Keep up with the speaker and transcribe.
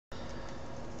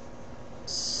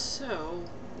So,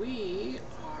 we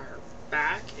are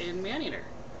back in Maneater.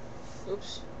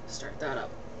 Oops, start that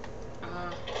up.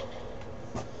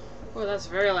 Oh, that's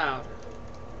very loud.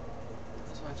 I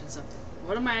was watching something.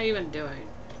 What am I even doing?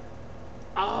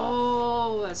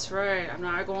 Oh, that's right. I'm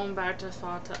not going back to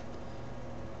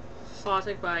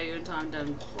Photic Bayou until I'm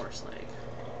done with Horse Lake.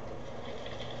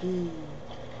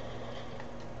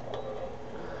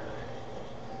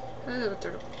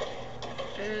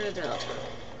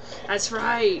 That's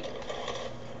right.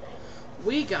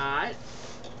 We got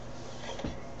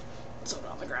soda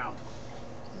on the ground.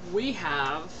 We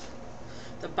have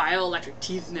the bioelectric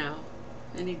teeth now.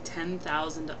 I need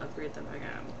 10,000 to upgrade them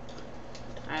again.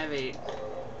 I have 8.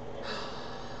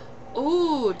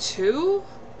 Ooh, 2?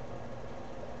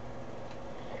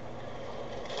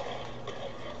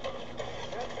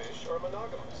 Catfish are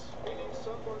monogamous, meaning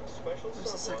someone special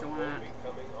Where's the second someone one will at? be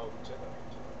coming home tonight.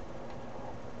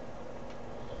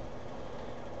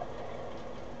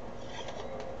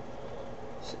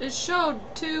 It showed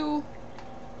 2.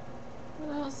 Where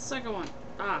the hell's the second one?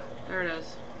 Ah, there it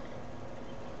is.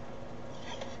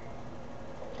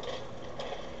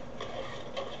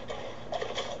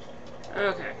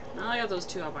 Okay, now I got those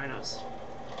 2 albinos.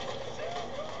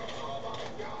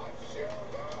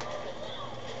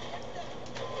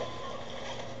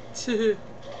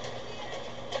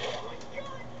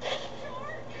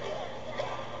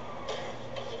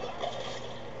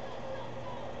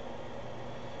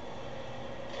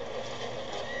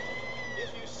 If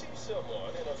you see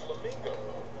someone in a flamingo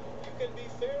room, you can be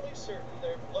fairly certain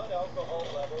their blood alcohol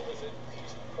level is at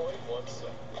least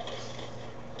 0.17.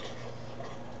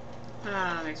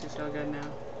 Ah, that makes me feel good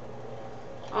now.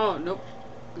 Oh, nope.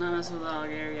 Not messing with the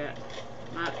alligator yet.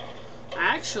 Not.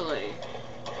 Actually,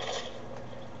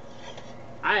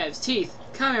 I have teeth.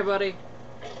 Come here, buddy.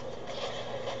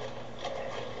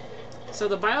 So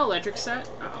the bioelectric set.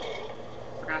 Oh,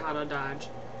 forgot how to dodge.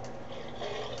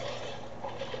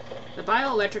 The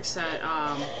bioelectric set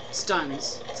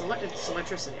stuns. It's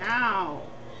electricity. Ow!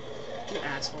 You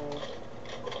asshole.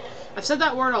 I've said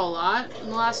that word a lot in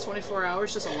the last 24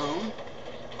 hours just alone.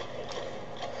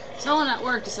 Someone at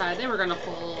work decided they were gonna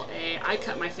pull a I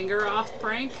cut my finger off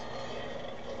prank.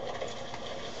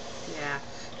 Yeah.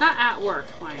 Not at work,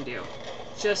 mind you.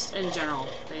 Just in general.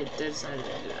 They decided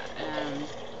to do that. And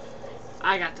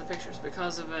I got the pictures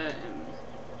because of it, and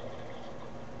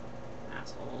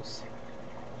assholes.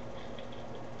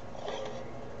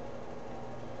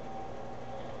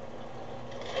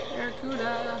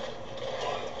 Barracuda.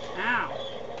 Ow.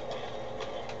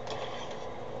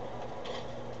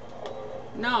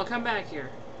 No, come back here.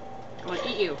 I want to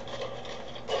eat you.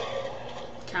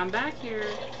 Come back here.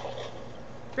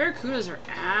 Barracudas are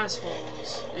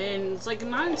assholes. And it's like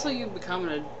not until you become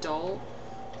an adult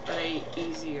are they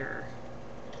easier.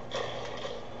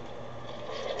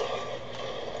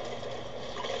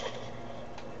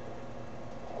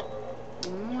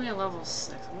 I'm only at level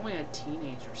 6. I'm only a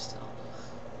teenager still.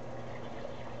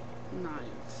 Not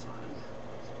even fun.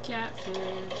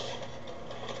 Catfish.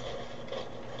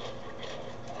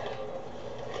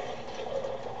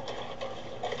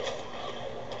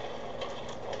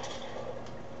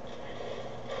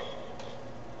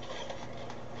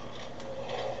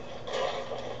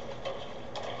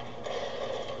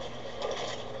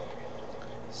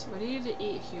 So I need to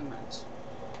eat humans.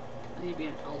 I need to be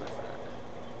an elder for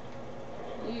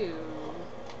that. You.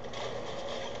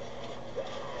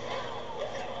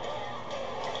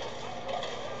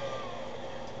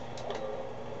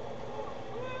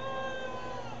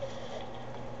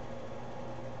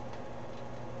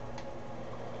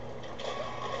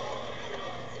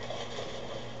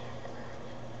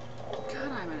 God,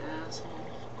 I'm an asshole.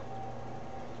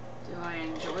 Do I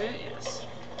enjoy it? Yes.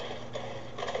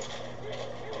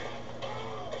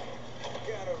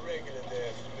 Got a regular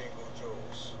there, Flamingo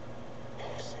Joe's.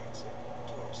 Seats and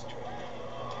tourist train.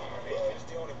 It's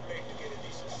the only thing to get a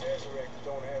decent Sazerac that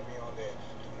don't have me on that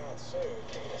do not serve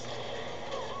list.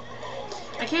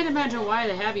 I can't imagine why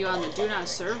they have you on the do not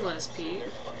serve list, Pete.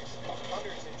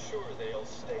 Hunters ensure they'll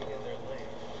stay in their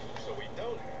lane, so we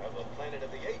don't have a Planet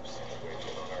of the Apes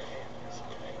situation on our hands.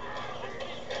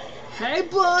 Hey,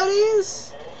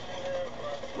 buddies!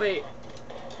 Wait,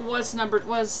 what's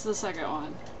the second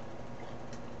one?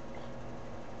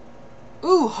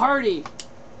 Ooh, Hardy!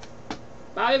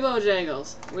 Bobbie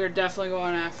BoJangles. We're definitely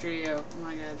going after you. I'm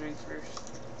not gonna drink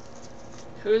first.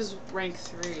 Who's rank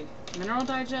 3? Mineral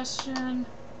digestion?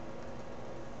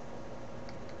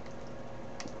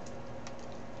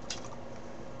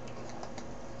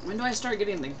 When do I start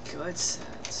getting the good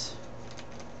sets?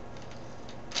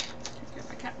 Get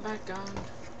my cat back on.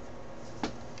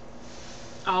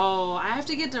 Oh, I have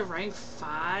to get to rank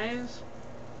 5?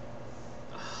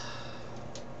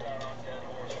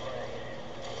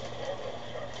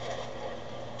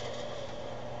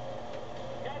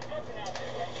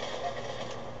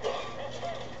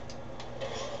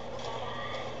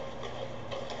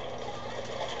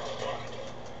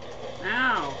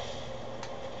 Ow.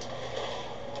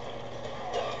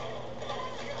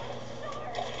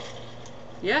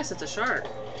 Yes, it's a shark.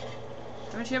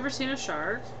 Haven't you ever seen a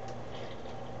shark?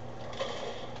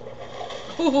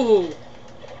 Ooh.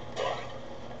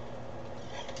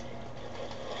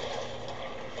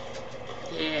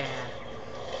 Yeah.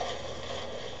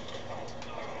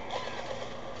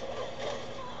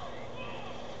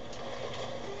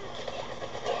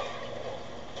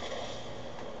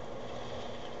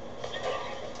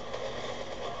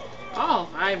 Oh,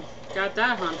 I got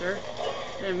that hunter.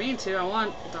 Didn't mean to. I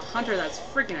want the hunter that's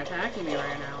freaking attacking me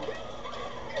right now.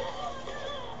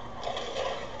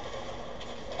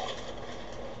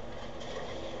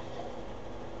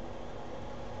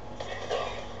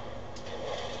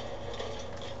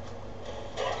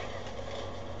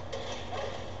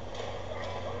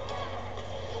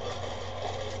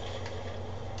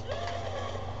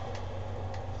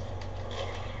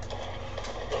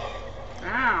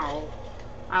 Ow.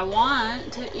 I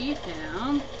want to eat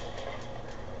him.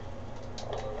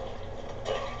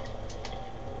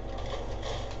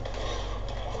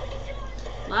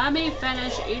 Let me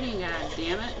finish eating, god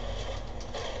damn it.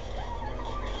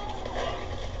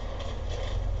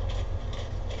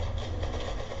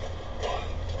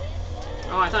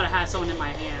 Oh, I thought I had someone in my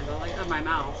hand, or like in my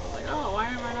mouth. I was like, oh, why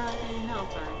am I not getting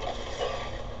help then?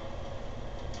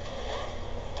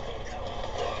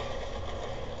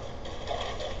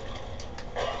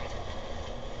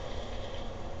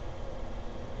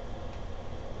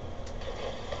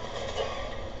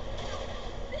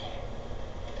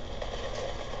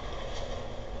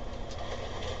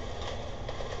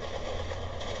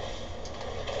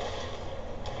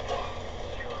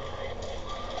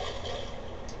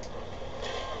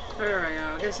 There we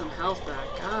go, get some health back.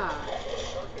 God. The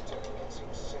shark attack can seem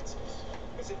senseless.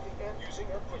 As if the ant using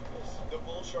her quickness, the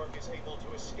bull shark is able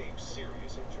to escape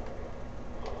serious injury.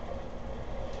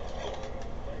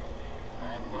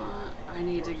 I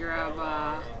need to grab,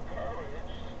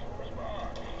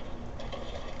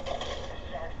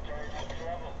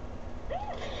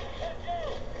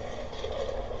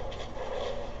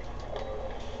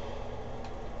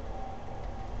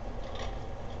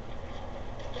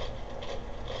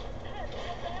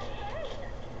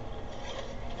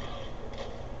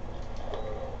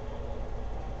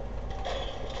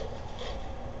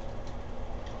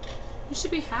 you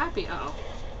should be happy. Uh-oh.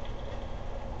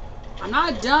 I'm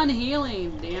not done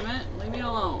healing, damn it. Leave me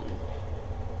alone.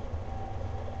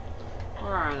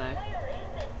 Where are they?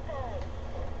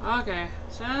 Okay,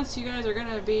 since you guys are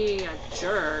gonna be a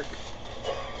jerk.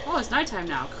 Oh, it's nighttime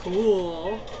now.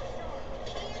 Cool.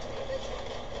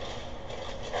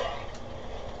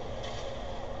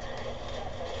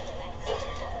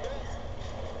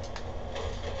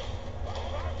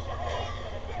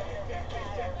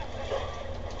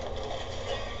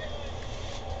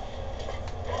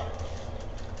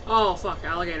 Oh, fuck,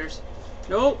 alligators.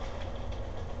 Nope.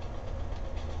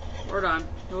 We're done.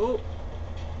 Nope.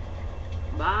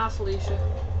 Bye, Felicia.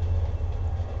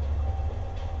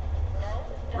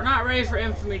 We're not ready for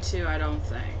Infamy 2, I don't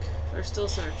think. They're still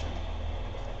searching.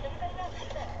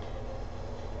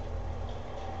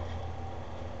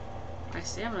 My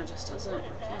stamina just doesn't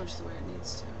replenish the way it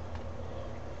needs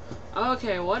to.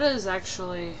 Okay, what is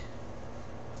actually...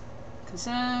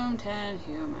 Consume 10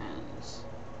 humans.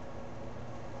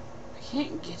 I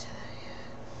can't get to that yet.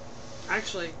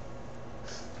 Actually...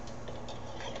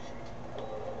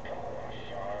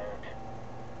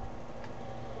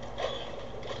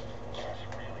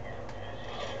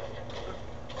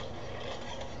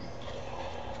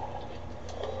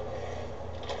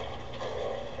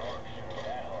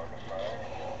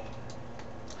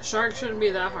 Shark shouldn't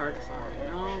be that hard to find,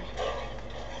 no?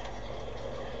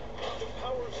 The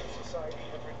powers of society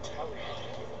have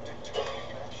retaliated with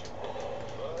determined action,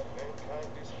 but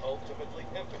mankind is ultimately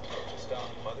impotent to stop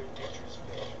Mother Nature's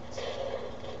vengeance.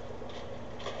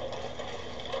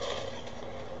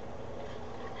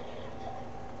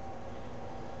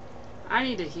 I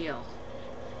need to heal.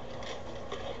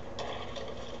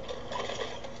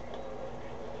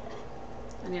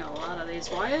 I need a lot of these.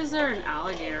 Why is there an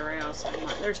alligator right outside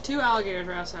my... There's 2 alligators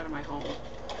right outside of my home.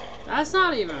 That's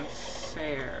not even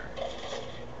fair.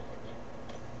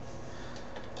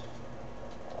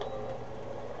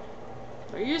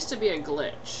 There used to be a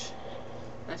glitch.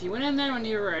 If you went in there when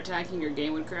you were attacking, your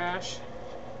game would crash.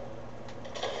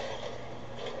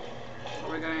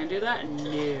 do that?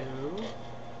 No.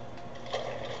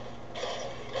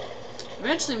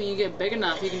 Eventually, when you get big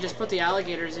enough, you can just put the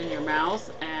alligators in your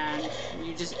mouth and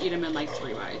you just eat them in like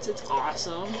 3 bites. It's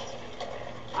awesome.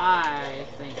 I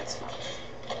think it's fun.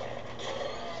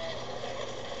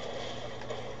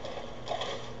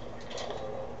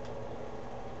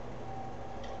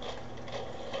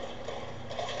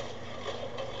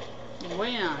 I'm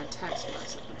waiting on a text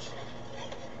message.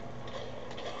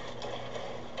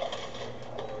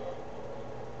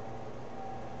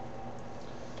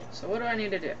 So what do I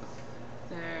need to do?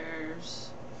 There's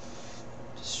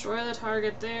destroy the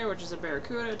target there, which is a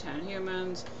barracuda, 10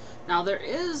 humans. Now there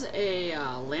is a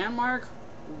landmark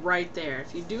right there.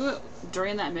 If you do it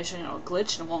during that mission, it'll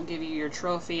glitch and it won't give you your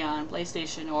trophy on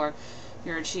PlayStation or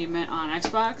your achievement on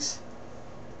Xbox.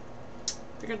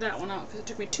 Figured that one out because it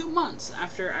took me 2 months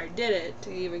after I did it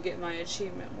to even get my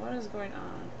achievement. What is going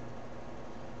on?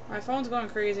 My phone's going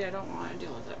crazy. I don't want to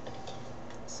deal with it.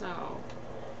 So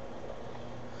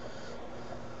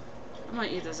I'm gonna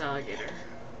eat this alligator.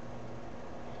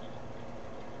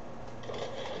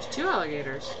 There's 2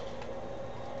 alligators.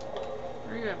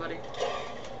 Where are you at, buddy?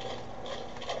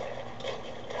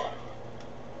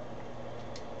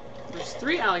 There's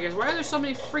 3 alligators. Why are there so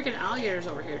many freaking alligators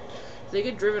over here? Did they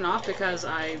get driven off because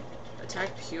I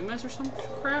attacked humans or some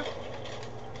crap?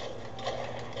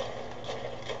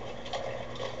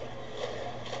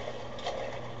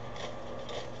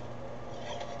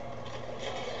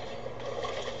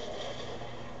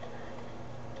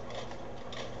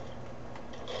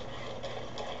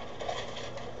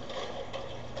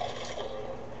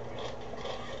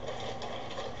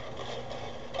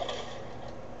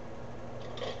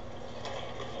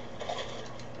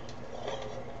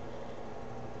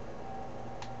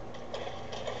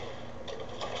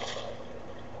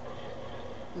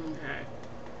 Okay.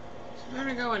 So we're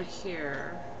gonna go in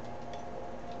here.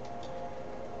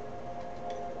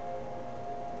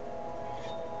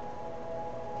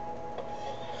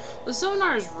 The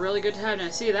sonar is really good to have. Now,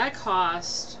 see, that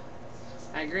cost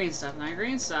that green stuff. And that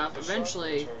green stuff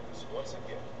eventually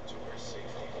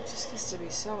just gets to be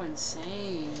so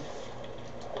insane.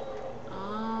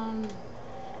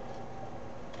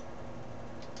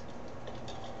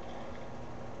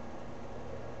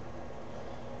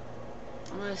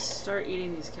 I'm gonna start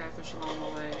eating these catfish along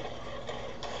the way.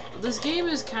 This game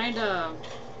is kinda,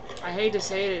 I hate to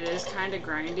say it, it is kinda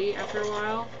grindy after a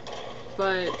while,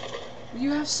 but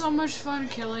you have so much fun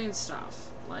killing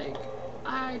stuff. Like,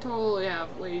 I totally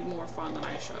have way more fun than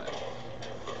I should.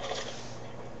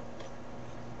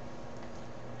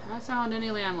 Have I found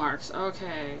any landmarks?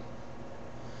 Okay.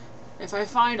 If I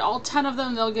find all 10 of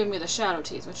them, they'll give me the shadow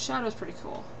teeth, which shadow is pretty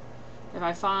cool. If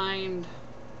I find...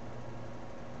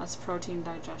 That's protein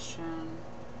digestion.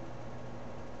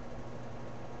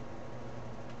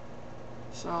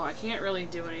 So I can't really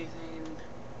do anything.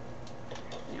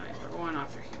 Anyway, we're going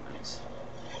after humans.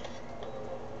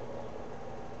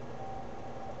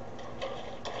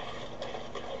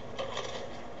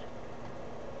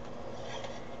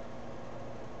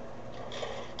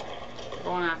 We're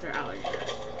going after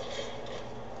alligators.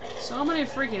 So many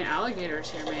freaking alligators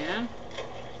here, man.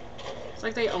 It's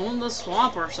like they own the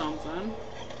swamp or something.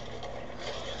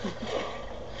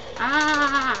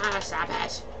 Ah, stop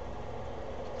it.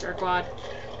 Jerkwad.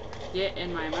 Get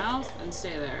in my mouth and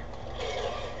stay there.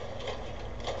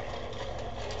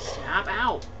 Stop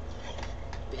out,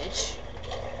 bitch.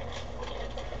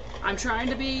 I'm trying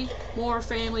to be more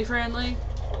family friendly.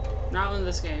 Not in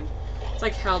this game. It's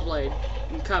like Hellblade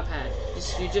and Cuphead.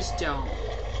 You just don't.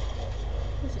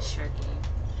 It's a shark game.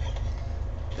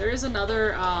 There is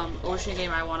another ocean game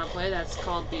I want to play that's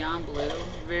called Beyond Blue.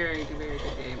 Very good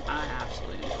game. I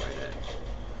absolutely enjoyed it.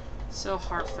 So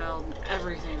heartfelt and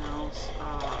everything else.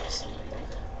 Oh, so amazing.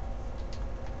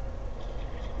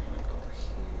 I'm gonna go over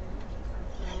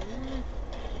here.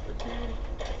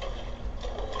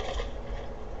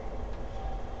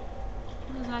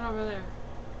 What is that over there?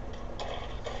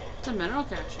 It's a mineral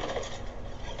cache.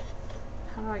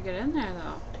 How do I get in there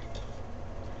though?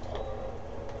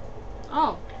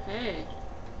 Oh, hey.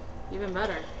 Even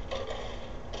better.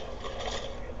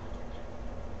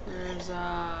 There's,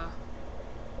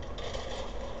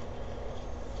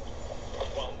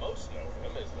 While most know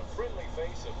him as the friendly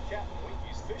face of Captain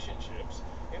Winky's fish and chips,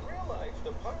 in real life,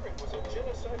 the pirate was a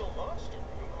genocidal monster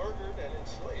who murdered and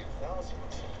enslaved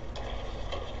thousands.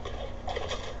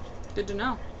 good to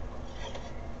know.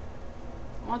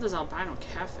 I want this albino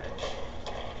catfish.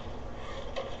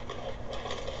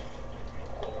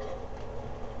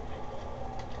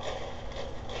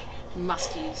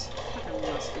 Muskies. Fucking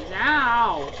muskies.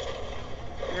 Ow!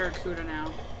 Barracuda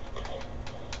now.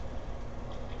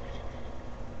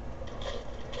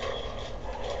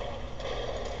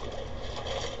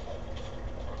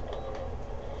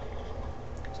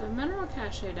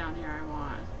 cache down here I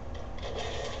want.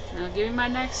 Now give me my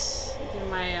next, give me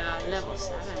my level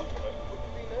 7. Wouldn't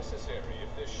be necessary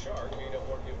if this shark ate a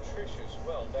more nutritious,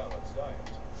 well-balanced diet.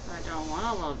 I don't want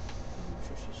a little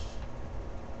nutritious.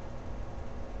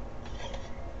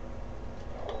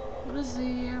 What is the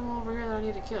animal over here that I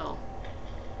need to kill?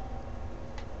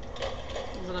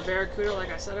 Is it a barracuda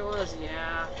like I said it was?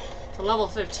 Yeah. It's a level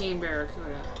 15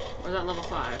 barracuda. Or is that level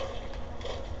 5?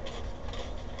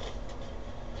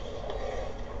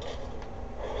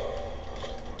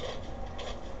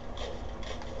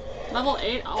 Level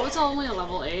 8? Oh, it's only a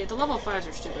level 8. The level 5s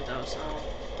are stupid though, so...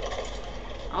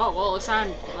 Oh, well, looks like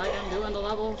I'm doing the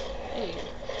level 8.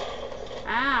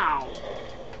 Ow!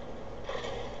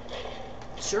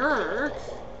 Jerk!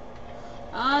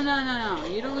 Oh, no.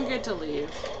 You don't get to leave.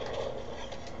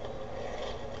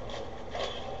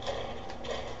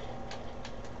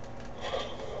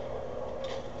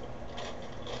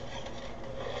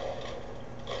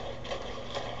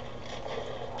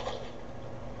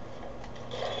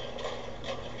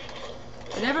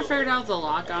 I never figured out the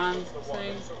lock-on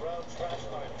thing.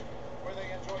 Where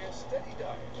they enjoy a steady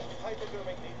diet of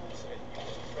hypodermic needles and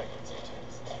used pregnancy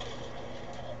tests.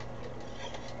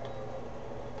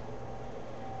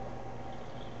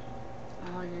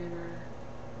 Alligator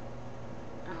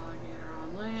on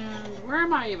land. Where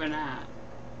am I even at?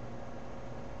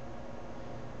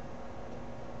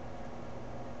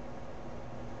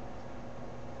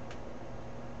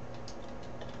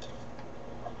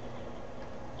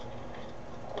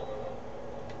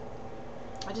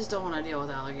 I just don't want to deal with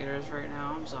alligators right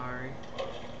now. I'm sorry.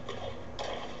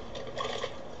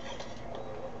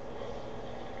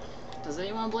 Does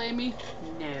anyone blame me?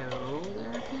 No,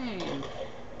 they're a pain.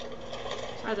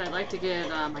 Besides, I'd like to get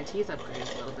my teeth upgraded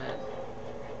a little bit.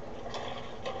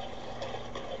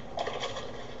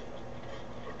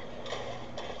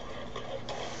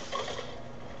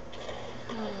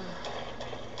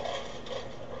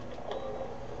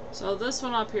 So this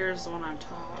one up here is the one I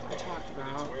talked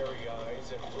about. Wary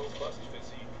eyes and robust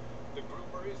physique, the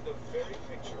grouper is the very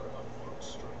picture of brute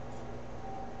strength.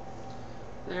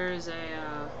 There's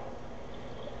a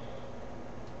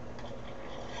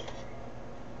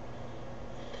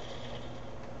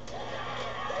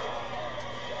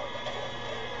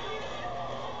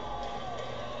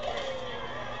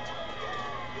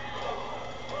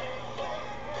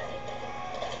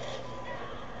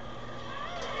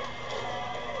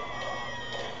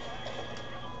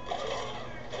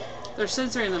they're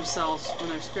censoring themselves when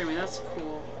they're screaming. That's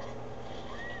cool.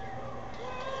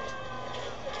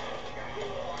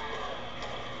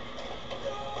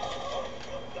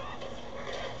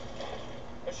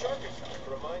 A shark attack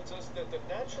reminds us that the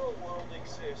natural world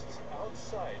exists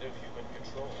outside of human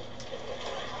control.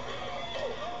 A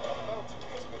mountain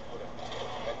has been put out,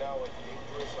 and now a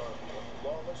dangerous army of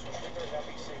lawless,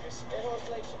 trigger-happy sadists. That horse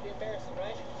leg should be embarrassing,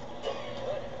 right?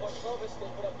 But Port Provis still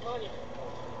put up a monument.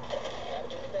 Gotta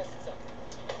be the best at something.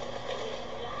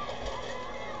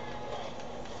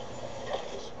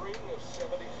 The spring of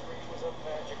 '73 was a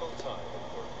magical time in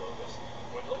Port Provis,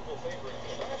 when local favorite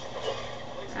Trash Car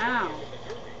placed Ow. in the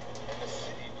Derby, and the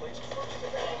city placed first to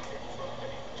everything for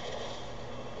many years.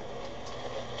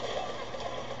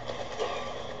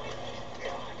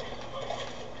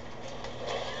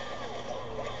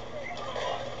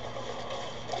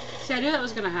 See, I knew that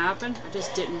was going to happen. I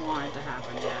just didn't want it to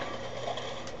happen yet.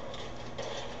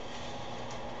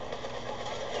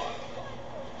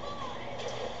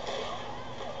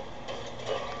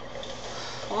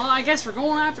 Well, I guess we're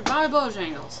going after Bobbie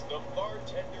BoJangles. The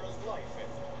bartender's life and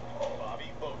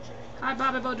Bobbie BoJangles. Hi,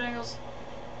 Bobbie BoJangles.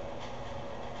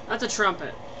 That's a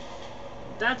trumpet.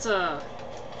 That's a...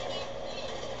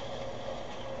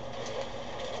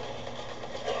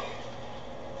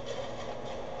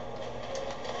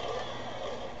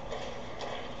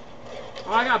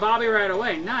 Oh, I got Bobbie right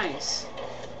away. Nice.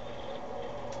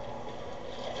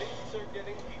 Things are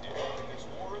getting heated in this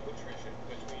war of attrition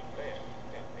between man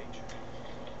and nature.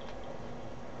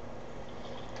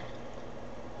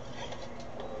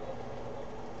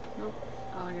 Nope.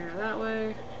 Alligator that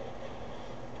way.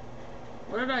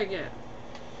 What did I get?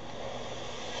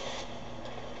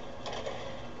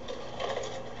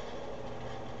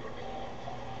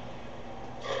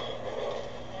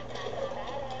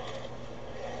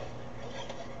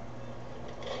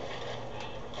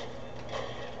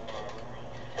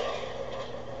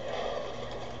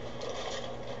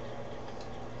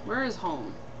 Where is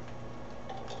home?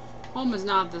 Home is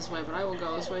not this way, but I will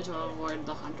go this way to avoid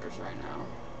the hunters right now.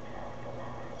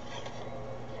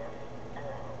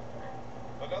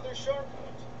 Another shark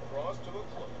hunt draws to a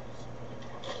close.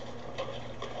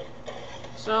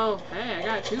 So, hey, I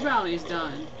got 2 bounties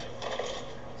done.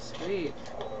 Sweet.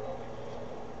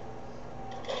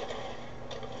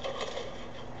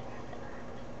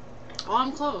 Oh,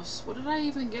 I'm close. What did I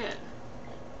even get?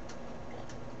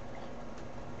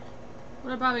 What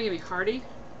did Bobbie give me? Hardy?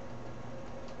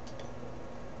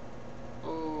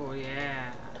 Oh,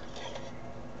 yeah.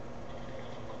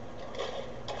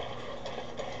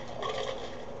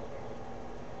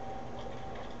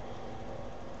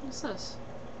 What's this?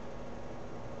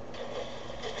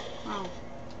 Oh.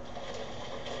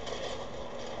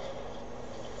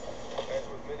 As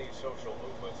with many social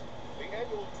movements, the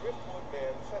annual Driftwood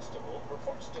Man Festival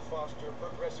purports to foster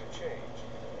progressive change,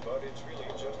 but it's really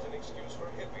just an excuse for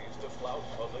hippies to flout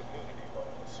public nudity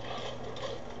laws.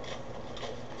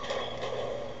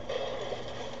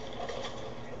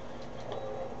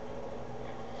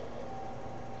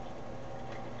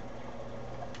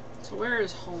 So where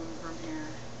is home from here?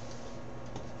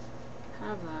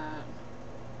 Have that.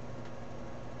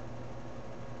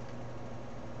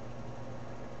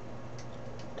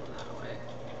 Go that way.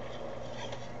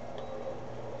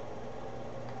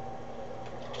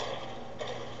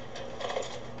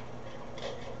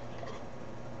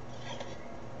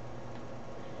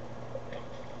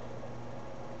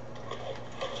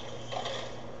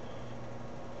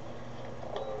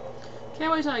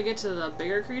 Can't wait till I get to the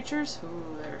bigger creatures.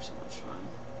 Ooh, they're so much fun.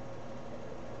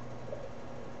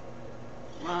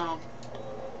 Wow.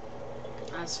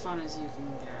 As fun as you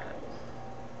can get.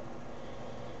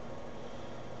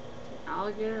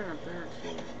 Alligator and a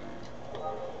barracuda.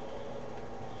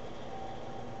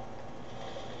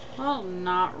 Well,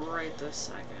 not right this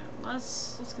second.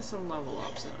 Let's get some level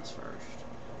ups in us first.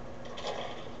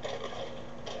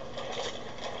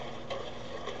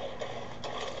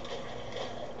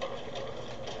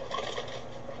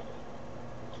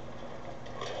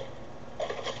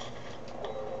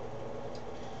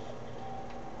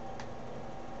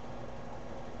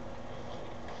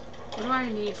 What do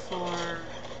I need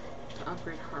to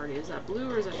upgrade Hardy? Is that blue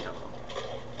or is that yellow?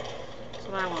 That's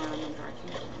what I want to remember. I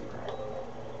can't remember.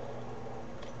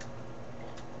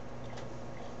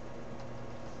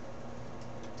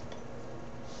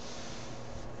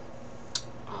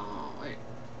 Oh, wait.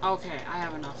 Okay, I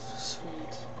have enough.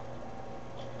 Sweet.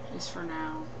 At least for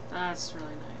now. That's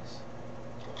really nice.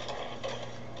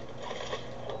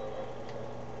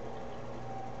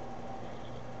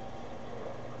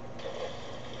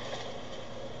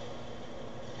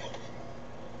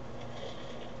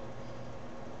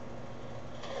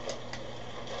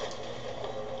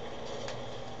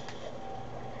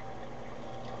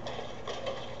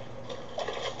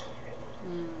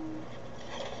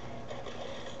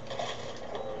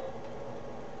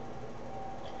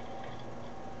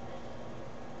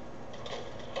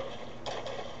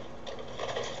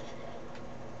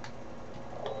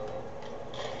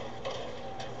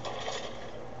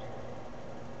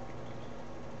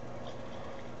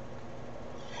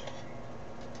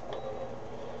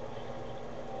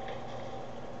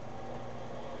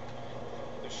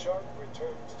 Shark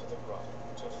returns to the grotto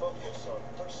to focus on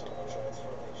personal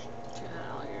transformation. Okay, that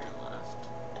alligator left.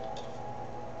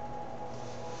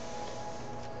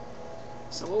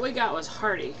 So what we got was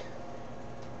Hardy.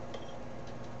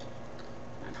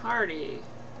 And Hardy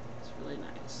is really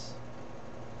nice.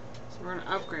 So we're going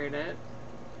to upgrade it.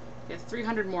 Get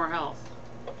 300 more health.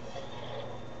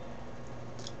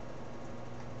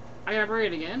 I got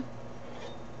upgrade again?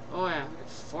 Oh yeah, we got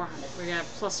 400. We got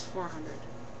plus 400.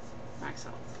 Max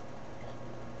health.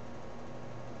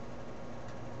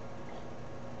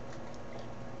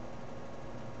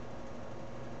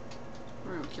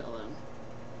 We're gonna kill them.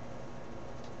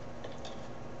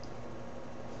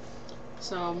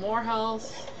 So more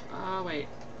health. Wait.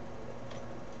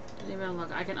 Didn't even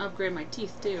look. I can upgrade my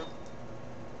teeth too.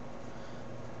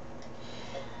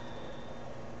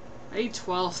 I need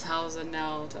 12,000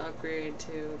 now to upgrade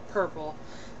to purple,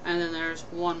 and then there's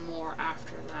one more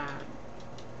after that.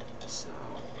 So.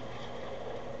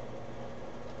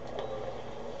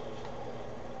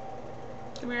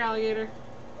 Come here, alligator.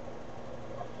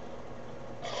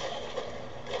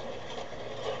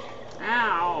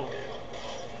 Ow!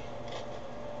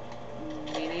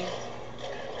 Meanie.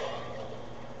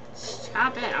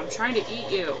 Stop it, I'm trying to eat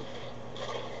you.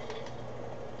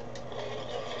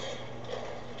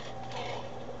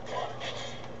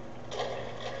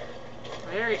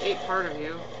 I already ate part of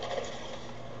you.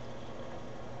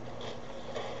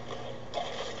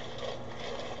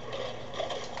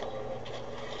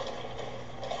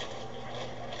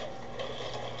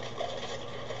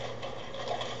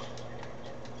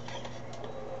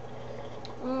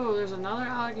 Ooh, there's another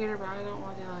alligator, but I don't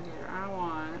want the alligator. I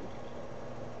want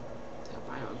the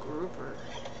albino. grouper.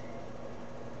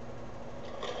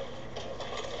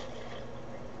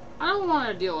 I don't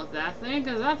want to deal with that thing,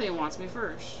 because that thing wants me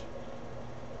first.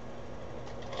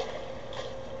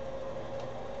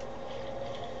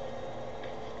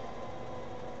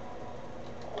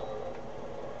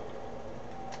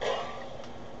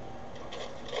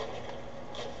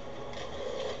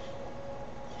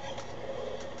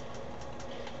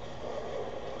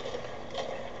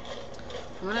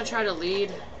 I'm gonna try to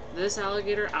lead this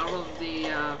alligator out of the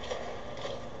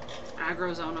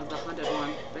aggro zone of the hunted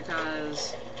one,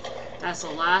 because that's the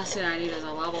last thing I need is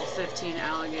a level 15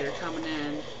 alligator coming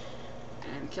in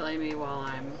and killing me while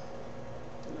I'm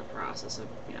in the process of,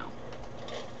 you know.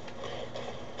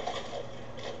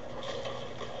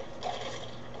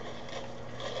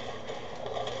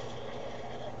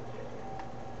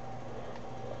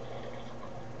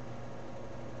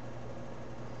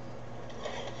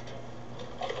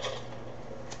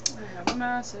 I have a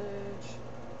message.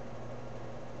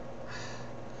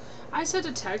 I said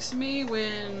to text me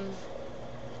when...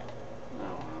 Oh,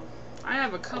 well. I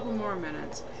have a couple more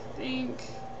minutes, I think.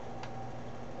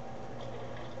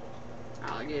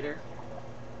 Alligator.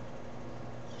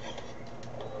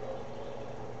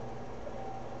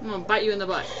 I'm gonna bite you in the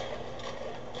butt.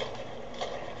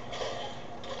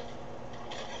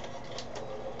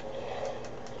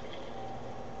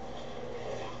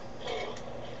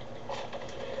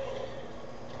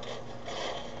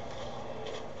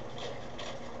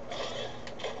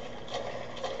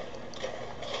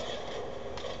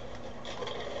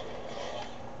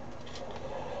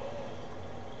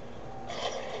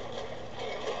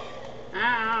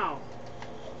 Ow!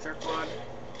 Jerkwad.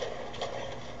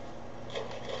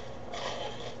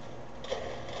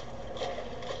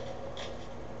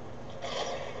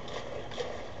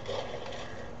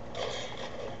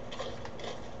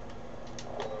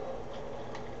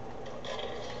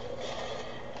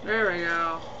 There we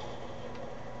go.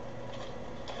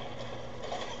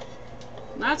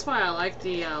 And that's why I like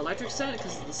the electric set,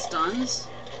 because of the stuns.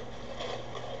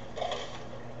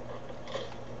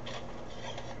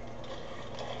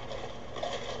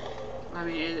 I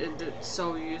mean, it's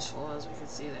so useful, as we can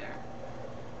see there.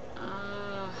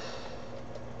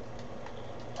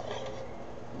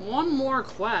 One more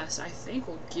quest, I think,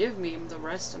 will give me the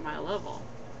rest of my level.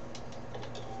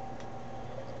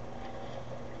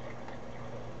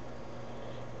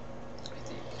 I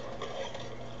think.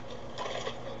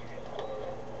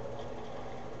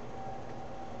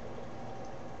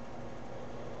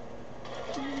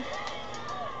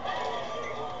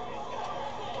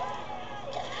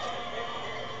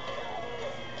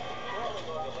 Crawling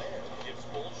onto land gives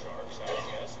bull sharks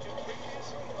access to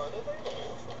previously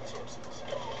unavailable food sources.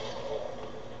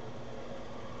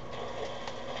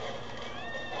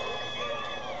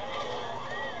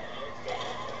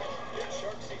 When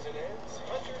shark season ends,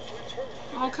 hunters return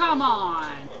to Oh, come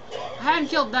on! I hadn't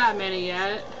killed that many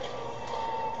yet.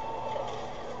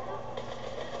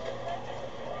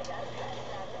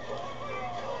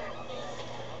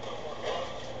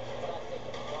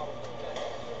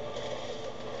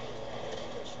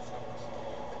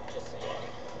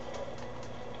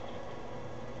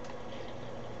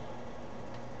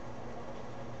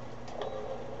 I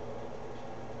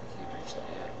can't reach that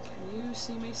yet. Can you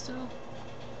see me still?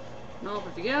 Nope,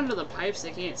 if you get under the pipes, they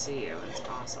can't see you. It's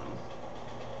awesome.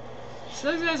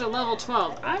 So those guys are level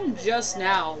 12. I'm just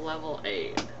now level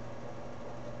 8.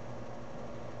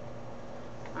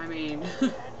 I mean... I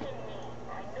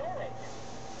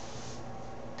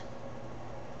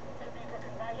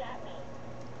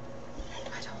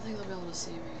don't think they'll be able to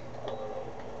see me.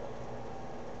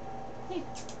 Hey.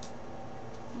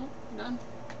 Nope, done.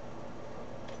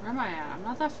 Where am I at? I'm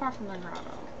not that far from the grotto.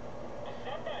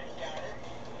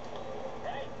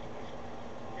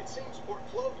 It seems Port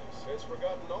Clovis has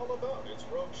forgotten all about its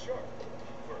rogue shark.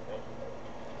 For now.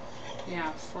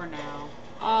 Yeah, for now.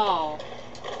 Oh.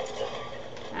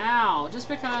 Ow. Just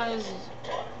because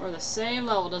we're the same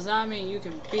level does not mean you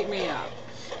can beat me up.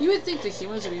 You would think the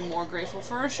humans would be more grateful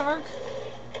for a shark.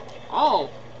 Oh.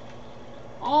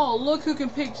 Oh, look who can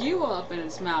pick you up in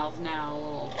its mouth now,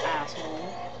 little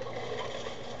asshole.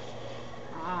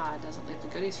 Ah, it doesn't leave the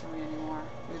goodies for me anymore.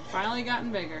 We've finally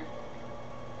gotten bigger.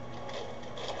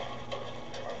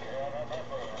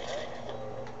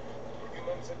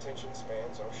 Humans' attention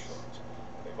spans are short.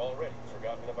 They've already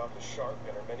forgotten about the shark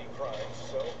and her many crimes,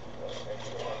 so thanks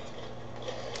to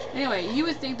that. Anyway, you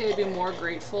would think they would be more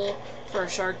grateful for a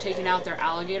shark taking out their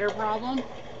alligator problem.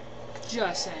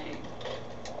 Just saying.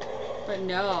 But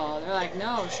no, they're like,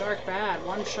 no, shark bad,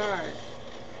 one shark.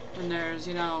 When there's,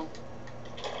 you know,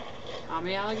 how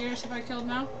many alligators have I killed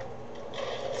now?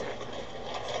 Exactly.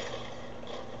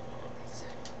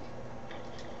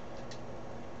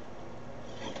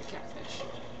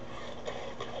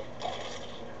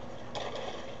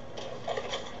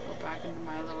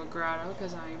 grotto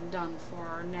because I am done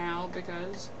for now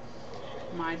because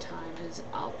my time is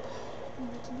up. I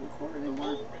don't get to record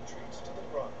anymore. Retreats to the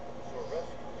grotto for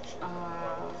refuge.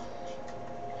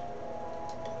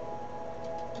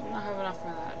 Do not have enough for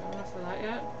that. Do I have enough for that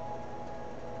yet?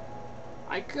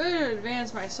 I could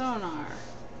advance my sonar.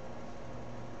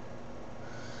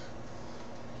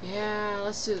 Yeah,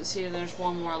 let's do it. See, there's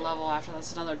one more level after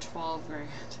that's another 12 grand.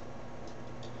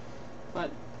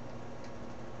 But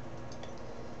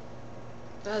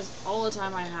that's all the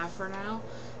time I have for now.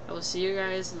 I will see you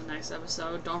guys in the next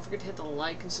episode. Don't forget to hit the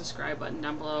like and subscribe button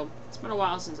down below. It's been a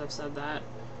while since I've said that.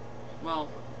 Well,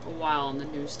 a while on the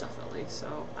new stuff at least.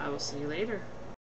 So I will see you later.